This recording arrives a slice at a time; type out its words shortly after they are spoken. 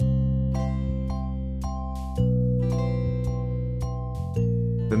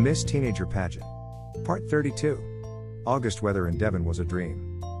The Miss Teenager Pageant. Part 32. August weather in Devon was a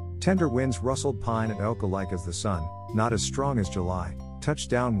dream. Tender winds rustled pine and oak alike as the sun, not as strong as July, touched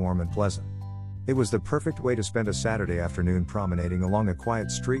down warm and pleasant. It was the perfect way to spend a Saturday afternoon promenading along a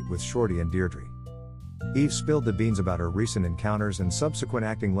quiet street with Shorty and Deirdre. Eve spilled the beans about her recent encounters and subsequent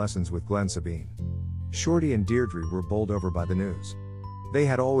acting lessons with Glenn Sabine. Shorty and Deirdre were bowled over by the news. They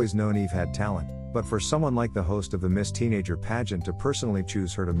had always known Eve had talent, but for someone like the host of the Miss Teenager Pageant to personally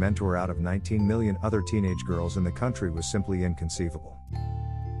choose her to mentor out of 19 million other teenage girls in the country was simply inconceivable.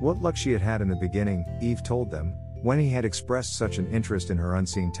 What luck she had had in the beginning, Eve told them, when he had expressed such an interest in her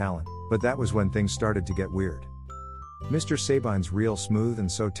unseen talent, but that was when things started to get weird. Mr. Sabine's real smooth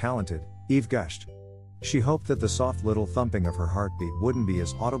and so talented, Eve gushed. She hoped that the soft little thumping of her heartbeat wouldn't be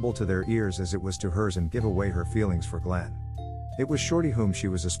as audible to their ears as it was to hers and give away her feelings for Glenn. It was Shorty whom she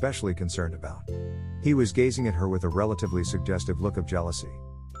was especially concerned about. He was gazing at her with a relatively suggestive look of jealousy.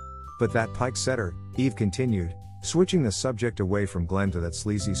 But that Pike Setter, Eve continued, switching the subject away from Glenn to that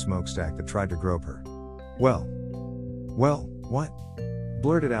sleazy smokestack that tried to grope her. Well, what?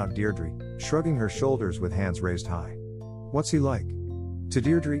 Blurted out Deirdre, shrugging her shoulders with hands raised high. What's he like? To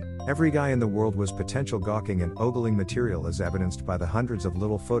Deirdre, every guy in the world was potential gawking and ogling material as evidenced by the hundreds of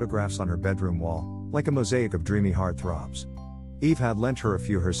little photographs on her bedroom wall, like a mosaic of dreamy hard throbs. Eve had lent her a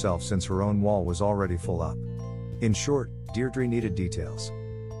few herself since her own wall was already full up. In short, Deirdre needed details.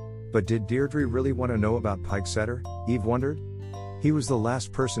 But did Deirdre really want to know about Pike Setter, Eve wondered? He was the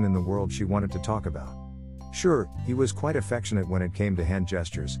last person in the world she wanted to talk about. Sure, he was quite affectionate when it came to hand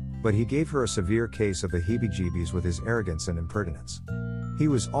gestures, but he gave her a severe case of the heebie-jeebies with his arrogance and impertinence. He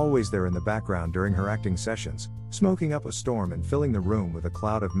was always there in the background during her acting sessions, smoking up a storm and filling the room with a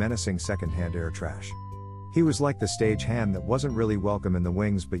cloud of menacing second-hand air trash. He was like the stage hand that wasn't really welcome in the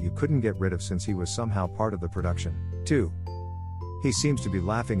wings but you couldn't get rid of since he was somehow part of the production, too. He seems to be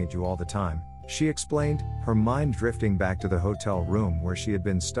laughing at you all the time, she explained, her mind drifting back to the hotel room where she had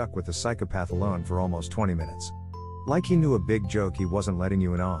been stuck with the psychopath alone for almost 20 minutes. Like he knew a big joke he wasn't letting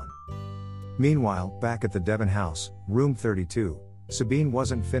you in on. Meanwhile, back at the Devon House, room 32, Sabine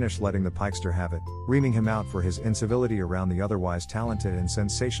wasn't finished letting the Pikester have it, reaming him out for his incivility around the otherwise talented and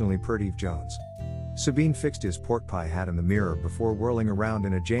sensationally pert Eve Jones. Sabine fixed his pork pie hat in the mirror before whirling around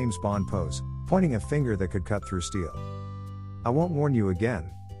in a James Bond pose, pointing a finger that could cut through steel. I won't warn you again,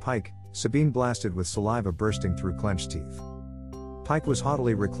 Pike, Sabine blasted with saliva bursting through clenched teeth. Pike was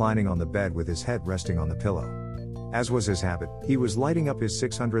haughtily reclining on the bed with his head resting on the pillow. As was his habit, he was lighting up his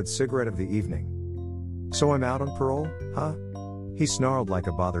 600th cigarette of the evening. So I'm out on parole, huh? He snarled like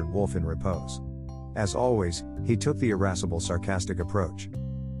a bothered wolf in repose. As always, he took the irascible sarcastic approach.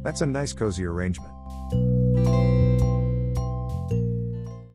 That's a nice cozy arrangement.